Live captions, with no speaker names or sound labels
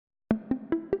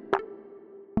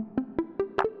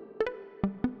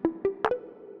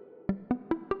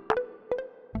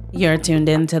You're tuned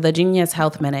in to the GeneUS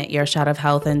Health Minute, your shot of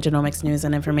health and genomics news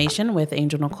and information with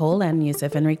Angel Nicole and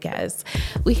Yusuf Henriques.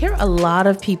 We hear a lot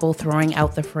of people throwing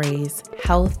out the phrase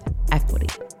health equity,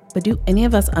 but do any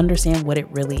of us understand what it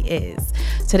really is?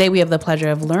 Today, we have the pleasure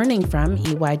of learning from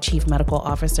EY Chief Medical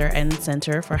Officer and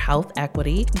Center for Health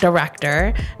Equity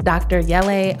Director, Dr.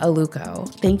 Yele Aluko.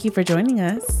 Thank you for joining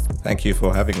us. Thank you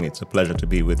for having me. It's a pleasure to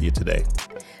be with you today.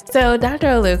 So, Dr.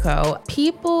 Aluko,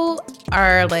 people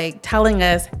are telling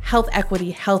us health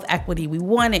equity, we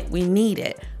want it, we need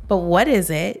it. But what is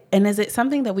it? And is it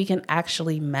something that we can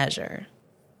actually measure?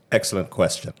 Excellent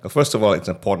question. First of all, it's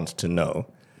important to know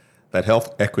that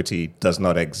health equity does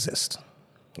not exist.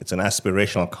 It's an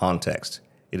aspirational context.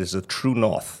 It is the true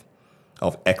north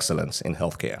of excellence in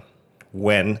healthcare.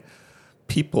 When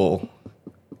people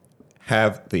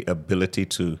have the ability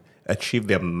to achieve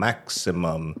their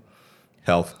maximum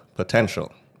health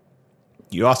potential.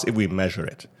 You ask if we measure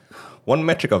it. One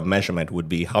metric of measurement would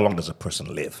be how long does a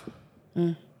person live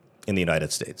in the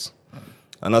United States.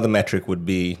 Another metric would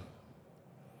be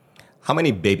how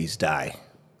many babies die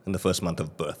in the first month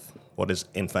of birth. What is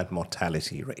infant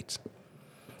mortality rate?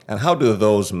 And how do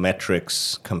those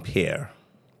metrics compare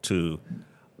to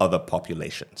other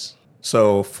populations?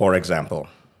 So, for example,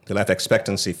 the life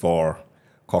expectancy for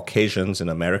Caucasians in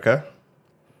America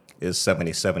is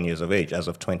 77 years of age as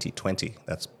of 2020.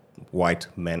 That's white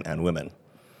men and women.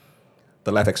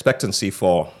 The life expectancy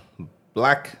for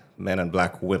black men and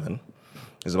black women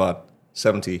is about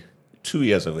 72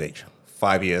 years of age,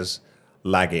 5 years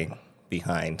lagging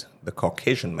behind the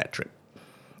Caucasian metric.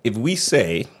 If we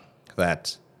say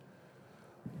that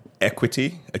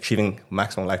equity, achieving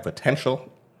maximum life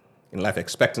potential in life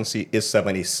expectancy is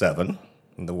 77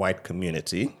 in the white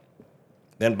community,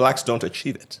 then blacks don't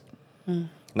achieve it.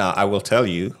 Now, I will tell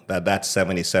you that that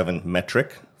 77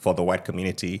 metric for the white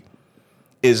community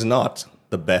is not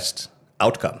the best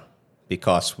outcome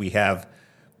because we have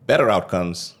better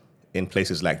outcomes in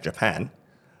places like Japan,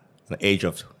 an age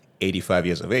of 85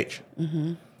 years of age.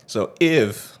 So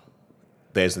if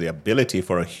there's the ability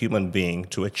for a human being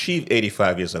to achieve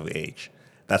 85 years of age,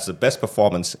 that's the best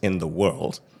performance in the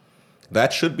world,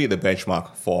 that should be the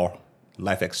benchmark for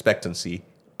life expectancy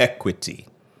equity.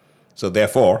 So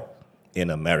therefore, in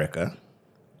America,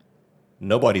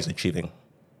 nobody's achieving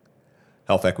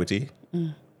health equity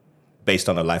based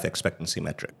on a life expectancy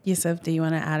metric. Yusuf, do you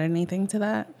want to add anything to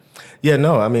that? Yeah,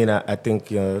 no, I mean, I think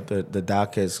the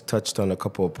doc has touched on a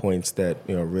couple of points that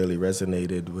really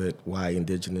resonated with why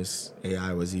IndyGeneUS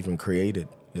AI was even created.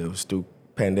 It was through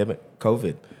pandemic,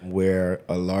 COVID, where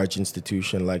a large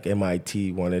institution like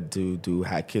MIT wanted to do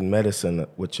hack-in medicine,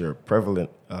 which are prevalent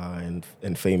and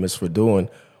famous for doing,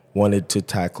 wanted to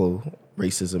tackle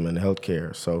racism in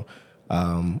healthcare. So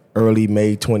early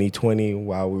May 2020,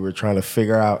 while we were trying to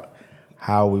figure out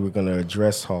how we were going to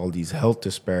address all these health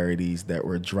disparities that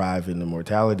were driving the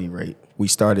mortality rate, we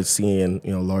started seeing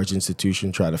large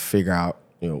institutions try to figure out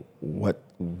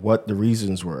what the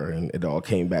reasons were, and it all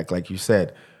came back, like you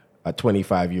said, a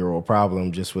 25-year-old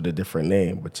problem just with a different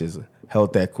name, which is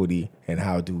health equity and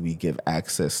how do we give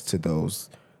access to those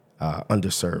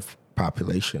underserved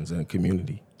populations in the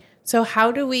community. So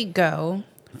how do we go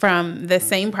from the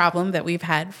same problem that we've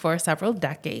had for several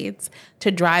decades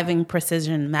to driving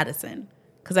precision medicine?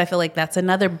 Because I feel like that's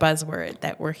another buzzword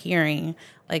that we're hearing,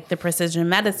 like the precision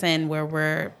medicine where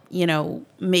we're,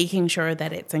 making sure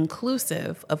that it's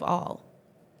inclusive of all.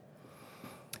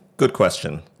 Good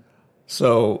question.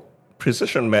 So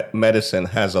precision medicine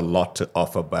has a lot to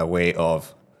offer by way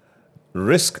of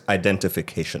risk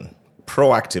identification,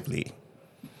 proactively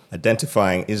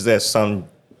identifying, is there some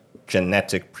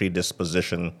genetic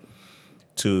predisposition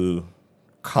to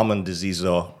common disease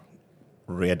or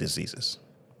rare diseases?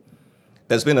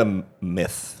 There's been a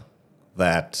myth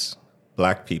that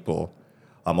black people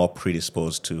are more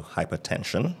predisposed to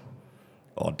hypertension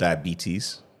or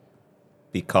diabetes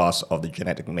because of the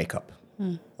genetic makeup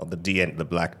of the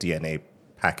black DNA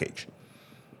package.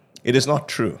 It is not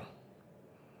true.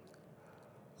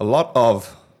 A lot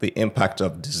of the impact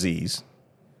of disease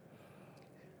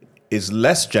is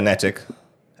less genetic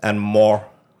and more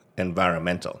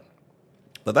environmental.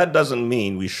 But that doesn't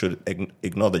mean we should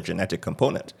ignore the genetic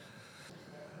component.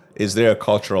 Is there a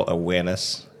cultural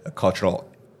awareness, a cultural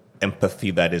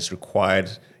empathy that is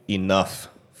required enough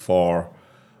for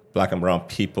black and brown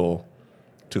people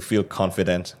to feel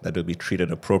confident that they'll be treated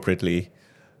appropriately,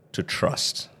 to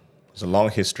trust? There's a long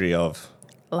history of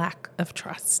lack of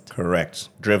trust. Correct.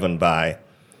 Driven by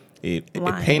a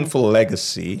painful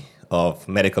legacy of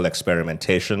medical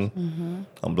experimentation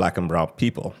on black and brown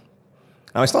people.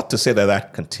 Now, it's not to say that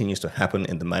that continues to happen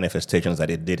in the manifestations that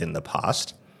it did in the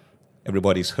past.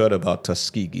 Everybody's heard about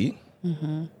Tuskegee.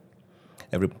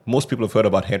 Most people have heard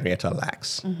about Henrietta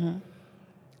Lacks.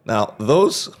 Now,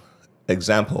 those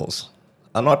examples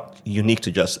are not unique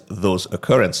to just those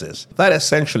occurrences. That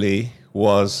essentially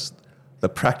was the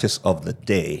practice of the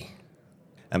day.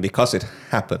 And because it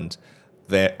happened,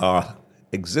 there are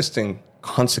existing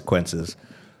consequences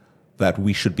that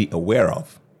we should be aware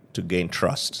of to gain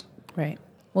trust. Right.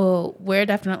 Well, we're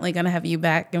definitely going to have you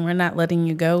back, and we're not letting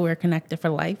you go. We're connected for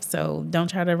life. So don't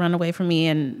try to run away from me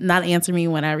and not answer me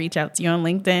when I reach out to you on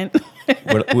LinkedIn.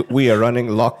 We are running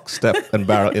lock, step, and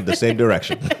barrel in the same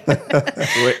direction.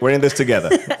 We're in this together.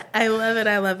 I love it.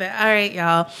 I love it. All right,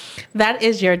 y'all. That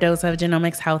is your dose of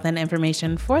genomics, health, and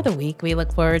information for the week. We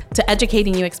look forward to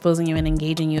educating you, exposing you, and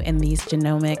engaging you in these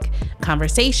genomic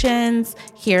conversations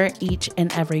here each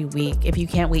and every week. If you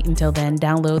can't wait until then,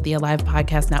 download the Alive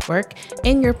Podcast Network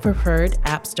in your preferred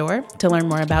app store. To learn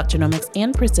more about genomics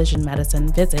and precision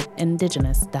medicine, visit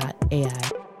IndyGeneUS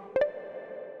AI.